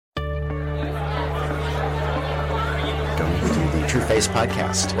True Face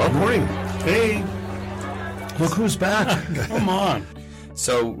Podcast. Well, Good morning. Hey, look who's back. come on.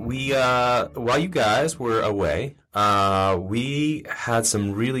 So we, while you guys were away, we had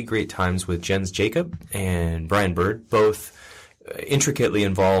some really great times with Jens Jacob and Brian Bird, both intricately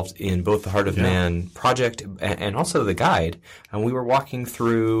involved in both the Heart of Man project and also the guide. And we were walking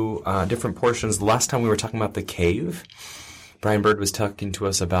through different portions. The last time we were talking about the cave, Brian Bird was talking to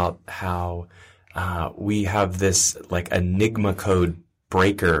us about how we have this like enigma code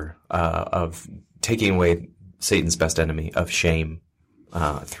breaker of taking away Satan's best enemy of shame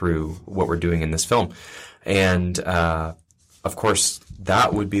through what we're doing in this film. And of course,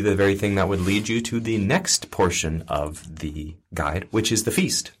 that would be the very thing that would lead you to the next portion of the guide, which is the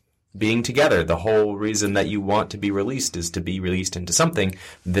feast. Being together. The whole reason that you want to be released is to be released into something.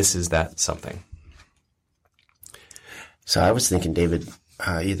 This is that something. So I was thinking, David,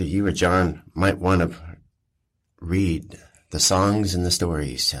 either you or John might want to read the songs and the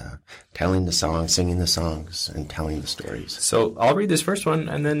stories, telling the songs, singing the songs, and telling the stories. So I'll read this first one,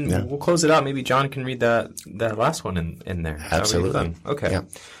 and then we'll close it out. Maybe John can read that last one in there. Absolutely. Okay. Yeah.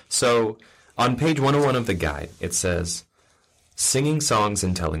 So on page 101 of the guide, it says, singing songs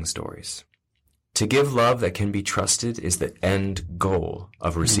and telling stories. To give love that can be trusted is the end goal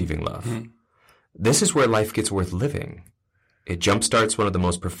of receiving love. This is where life gets worth living. It jumpstarts one of the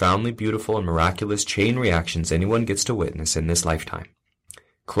most profoundly beautiful and miraculous chain reactions anyone gets to witness in this lifetime.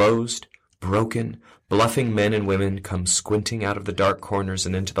 Closed, broken, bluffing men and women come squinting out of the dark corners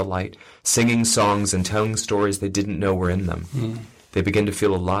and into the light, singing songs and telling stories they didn't know were in them. They begin to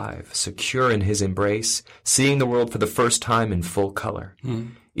feel alive, secure in his embrace, seeing the world for the first time in full color.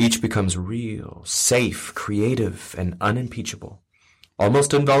 Each becomes real, safe, creative, and unimpeachable.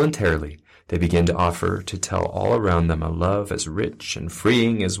 Almost involuntarily, they begin to offer to tell all around them a love as rich and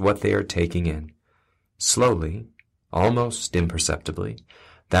freeing as what they are taking in. Slowly, almost imperceptibly,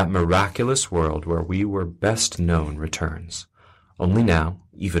 that miraculous world where we were best known returns. Only now,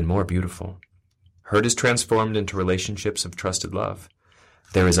 even more beautiful. Hurt is transformed into relationships of trusted love.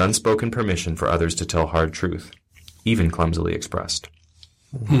 There is unspoken permission for others to tell hard truth, even clumsily expressed.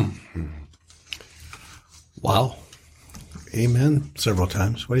 Wow. Amen several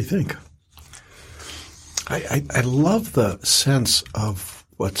times. What do you think? I love the sense of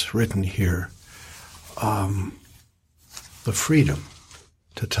what's written here. The freedom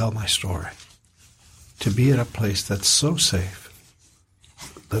to tell my story. To be at a place that's so safe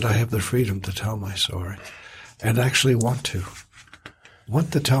that I have the freedom to tell my story and actually want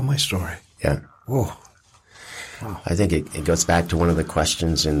to tell my story. Yeah. Oh, wow. I think it goes back to one of the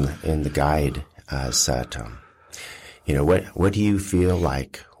questions in the guide, is that, what do you feel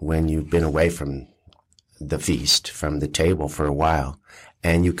like when you've been away from the feast, from the table for a while,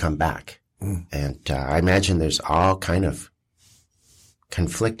 and you come back? And I imagine there's all kind of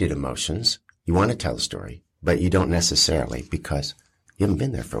conflicted emotions. You want to tell the story, but you don't necessarily because you haven't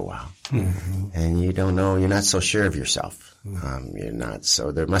been there for a while. And you don't know, you're not so sure of yourself. You're not,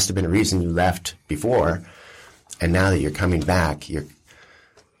 so there must have been a reason you left before, and now that you're coming back, you're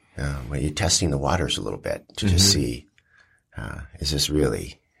testing the waters a little bit to just see, is this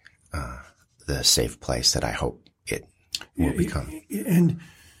really the safe place that I hope it will become? And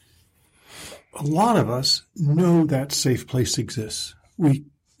a lot of us know that safe place exists.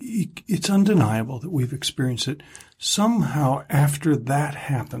 It's undeniable that we've experienced it. Somehow after that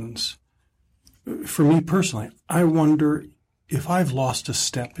happens, for me personally, I wonder if I've lost a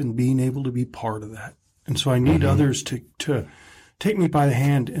step in being able to be part of that. And so I need others to take me by the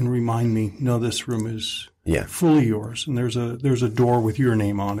hand and remind me, no, this room is fully yours. And there's a door with your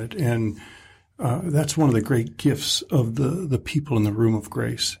name on it. And that's one of the great gifts of the people in the room of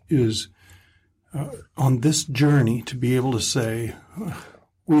grace is on this journey to be able to say,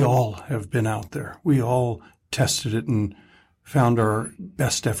 we all have been out there. We all tested it and found our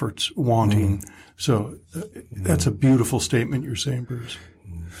best efforts wanting. So that's a beautiful statement you're saying, Bruce.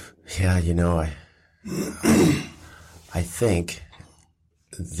 Yeah, I think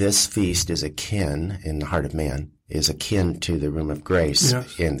this feast is akin, in the Heart of Man, is akin to the Room of Grace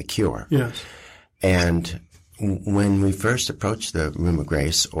in The Cure. Yes. And when we first approach the Room of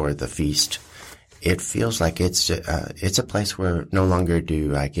Grace or the feast, it feels like it's a place where no longer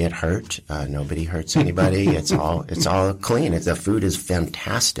do I get hurt. Nobody hurts anybody. It's all clean. The food is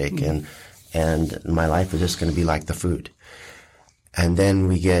fantastic, and my life is just going to be like the food. And then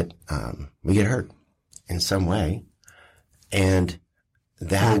we get hurt in some way, and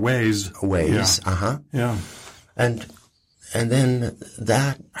that ways. Yeah. And then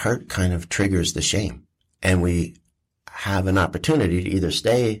that hurt kind of triggers the shame, and we have an opportunity to either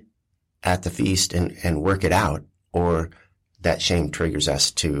stay at the feast and work it out, or that shame triggers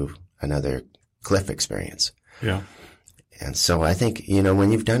us to another cliff experience. Yeah. And so I think,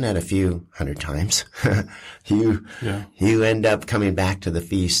 when you've done that a few hundred times, you end up coming back to the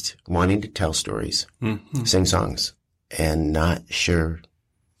feast wanting to tell stories, sing songs, and not sure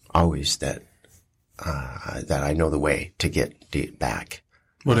always that I know the way to get back.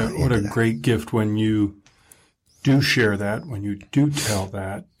 What a great gift when you do share that, when you do tell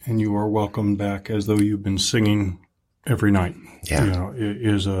that, and you are welcomed back as though you've been singing every night. Yeah.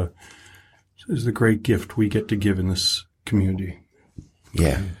 Is the great gift we get to give in this community.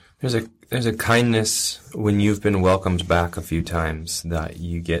 Yeah. There's a kindness when you've been welcomed back a few times that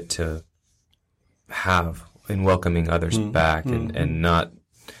you get to have in welcoming others back and not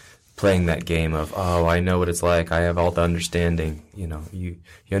playing that game of, oh, I know what it's like. I have all the understanding. You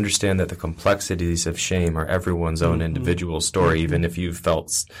understand that the complexities of shame are everyone's own individual story, even if you've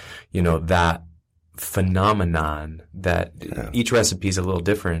felt, that phenomenon, that each recipe is a little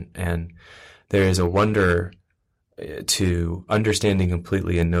different. And there is a wonder to understanding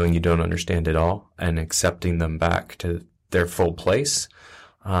completely and knowing you don't understand it all and accepting them back to their full place,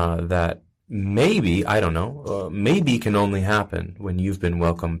 that maybe, I don't know, maybe can only happen when you've been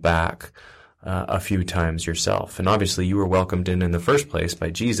welcomed back a few times yourself. And obviously you were welcomed in the first place by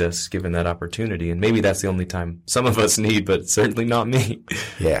Jesus, given that opportunity. And maybe that's the only time some of us need, but certainly not me.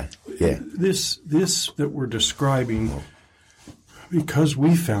 Yeah, yeah. This that we're describing, because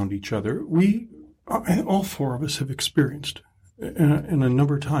we found each other, all four of us have experienced in a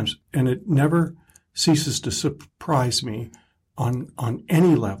number of times. And it never ceases to surprise me on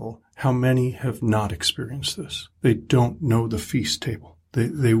any level how many have not experienced this. They don't know the feast table.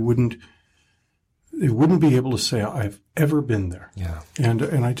 They wouldn't be able to say, I've ever been there. Yeah.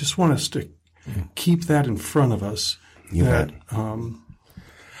 And I just want us to keep that in front of us.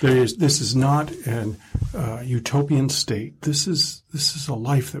 This is not an utopian state. This is a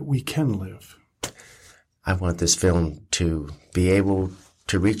life that we can live. I want this film to be able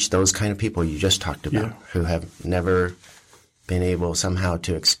to reach those kind of people you just talked about, who have never been able somehow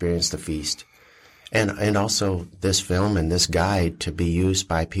to experience the feast. And also this film and this guide to be used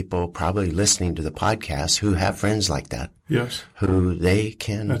by people probably listening to the podcast who have friends like that. Yes. Who they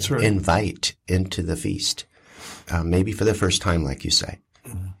can invite into the feast, maybe for the first time, like you say.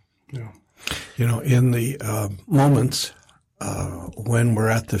 Yeah. In the moments when we're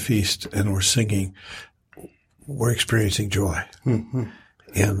at the feast and we're singing, we're experiencing joy. Mm-hmm.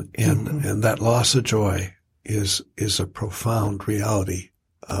 And that loss of joy is a profound reality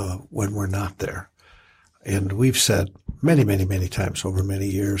when we're not there. And we've said many, many, many times over many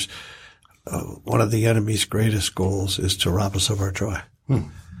years, one of the enemy's greatest goals is to rob us of our joy.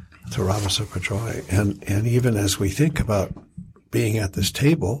 To rob us of our joy. And even as we think about being at this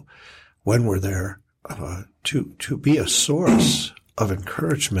table, when we're there, to be a source of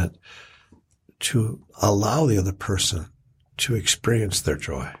encouragement, to allow the other person to experience their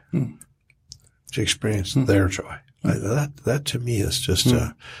joy, to experience their joy. That to me is just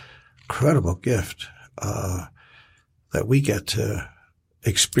a incredible gift that we get to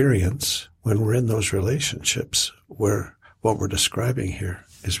experience when we're in those relationships where what we're describing here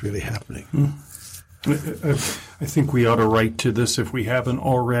is really happening. I think we ought to write to this if we haven't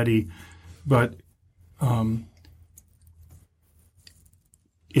already, but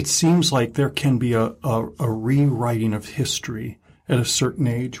it seems like there can be a rewriting of history at a certain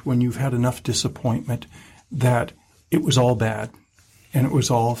age when you've had enough disappointment that it was all bad and it was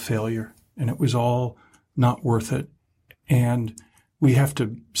all failure and it was all not worth it. And we have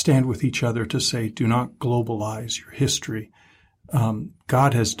to stand with each other to say, do not globalize your history.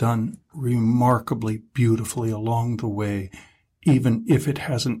 God has done remarkably beautifully along the way, even if it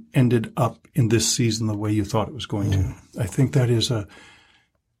hasn't ended up in this season the way you thought it was going to. I think that is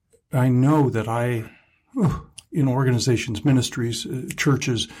I know that in organizations, ministries,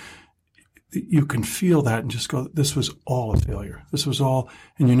 churches, you can feel that and just go, this was all a failure. This was all,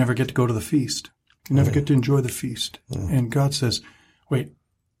 and you never get to go to the feast. You never get to enjoy the feast. And God says, wait,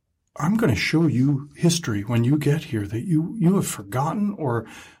 I'm going to show you history when you get here that you have forgotten or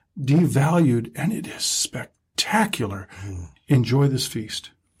devalued, and it is spectacular. Enjoy this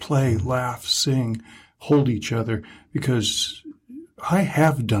feast. Play, laugh, sing, hold each other, because I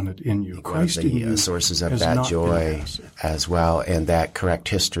have done it in you. Christ in you sources of that joy as well, and that correct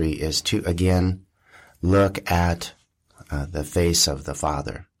history is to, again, look at the face of the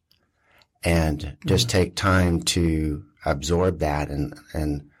Father and just take time to absorb that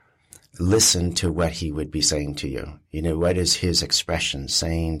and listen to what he would be saying to you. You know, what is his expression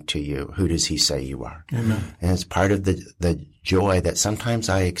saying to you? Who does he say you are? Amen. And it's part of the joy that sometimes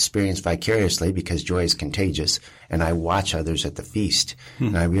I experience vicariously, because joy is contagious, and I watch others at the feast,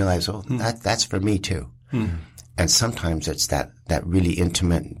 and I realize, that's for me too. And sometimes it's that really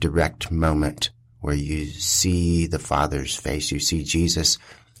intimate, direct moment where you see the Father's face, you see Jesus,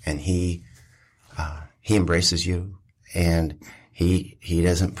 and he embraces you, and he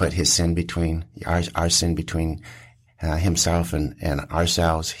doesn't put his sin between our sin between himself and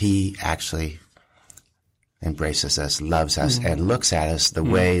ourselves. He actually embraces us, loves us, and looks at us the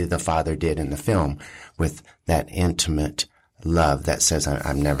way the Father did in the film, with that intimate love that says,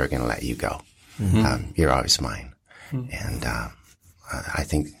 I'm never going to let you go. You're always mine. And I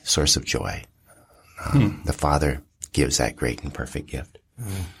think source of joy. The Father gives that great and perfect gift.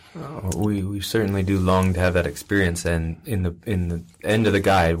 We certainly do long to have that experience, and in the end of the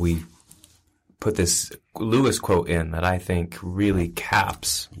guide, we put this Lewis quote in that I think really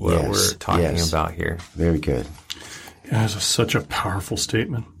caps what we're talking about here. Very good. Yeah, it's such a powerful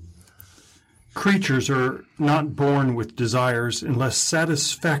statement. Creatures are not born with desires unless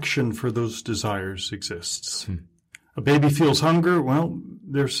satisfaction for those desires exists. A baby feels hunger, well,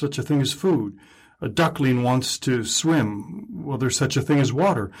 there's such a thing as food. A duckling wants to swim, well, there's such a thing as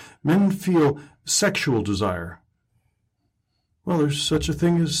water. Men feel sexual desire. Well, there's such a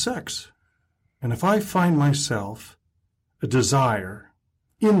thing as sex. And if I find myself a desire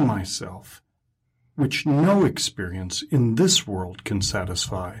in myself, which no experience in this world can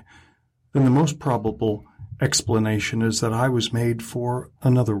satisfy, then the most probable explanation is that I was made for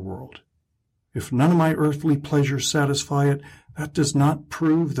another world. If none of my earthly pleasures satisfy it, that does not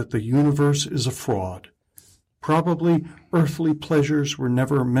prove that the universe is a fraud. Probably earthly pleasures were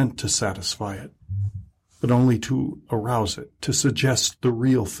never meant to satisfy it, but only to arouse it, to suggest the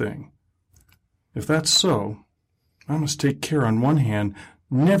real thing. If that's so, I must take care on one hand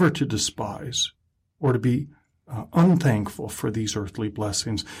never to despise or to be unthankful for these earthly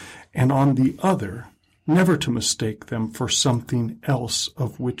blessings, and on the other, never to mistake them for something else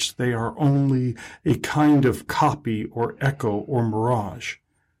of which they are only a kind of copy or echo or mirage.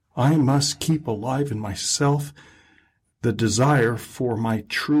 I must keep alive in myself the desire for my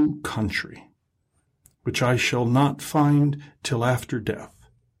true country, which I shall not find till after death.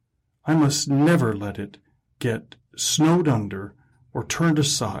 I must never let it get snowed under or turned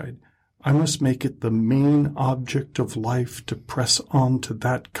aside. I must make it the main object of life to press on to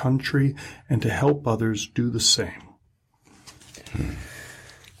that country and to help others do the same.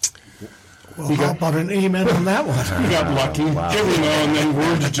 Well, how about an amen on that one? We got lucky. Wow. Every now and then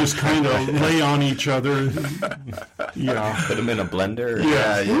words just kind of lay on each other. Yeah. Put them in a blender.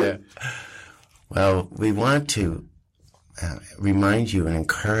 Yeah. Well, we want to remind you and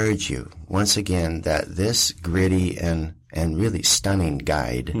encourage you once again that this gritty and really stunning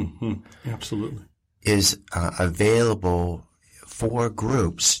guide Absolutely is available for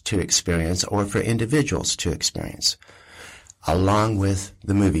groups to experience or for individuals to experience, along with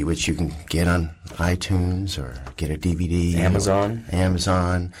the movie, which you can get on iTunes or get a DVD.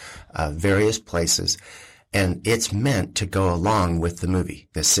 Amazon, various places. And it's meant to go along with the movie,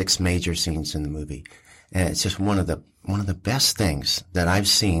 the 6 major scenes in the movie. And it's just one of the best things that I've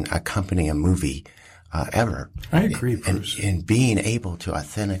seen accompany a movie ever. I agree, Bruce. In being able to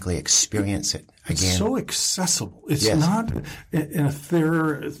authentically experience it again. It's so accessible. It's not an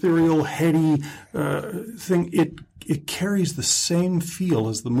ethereal, heady thing. It carries the same feel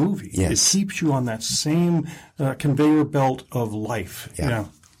as the movie. Yes. It keeps you on that same conveyor belt of life. Yeah.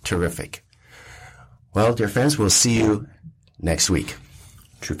 Terrific. Well, dear friends, we'll see you next week.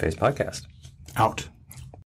 True Faith Podcast. Out.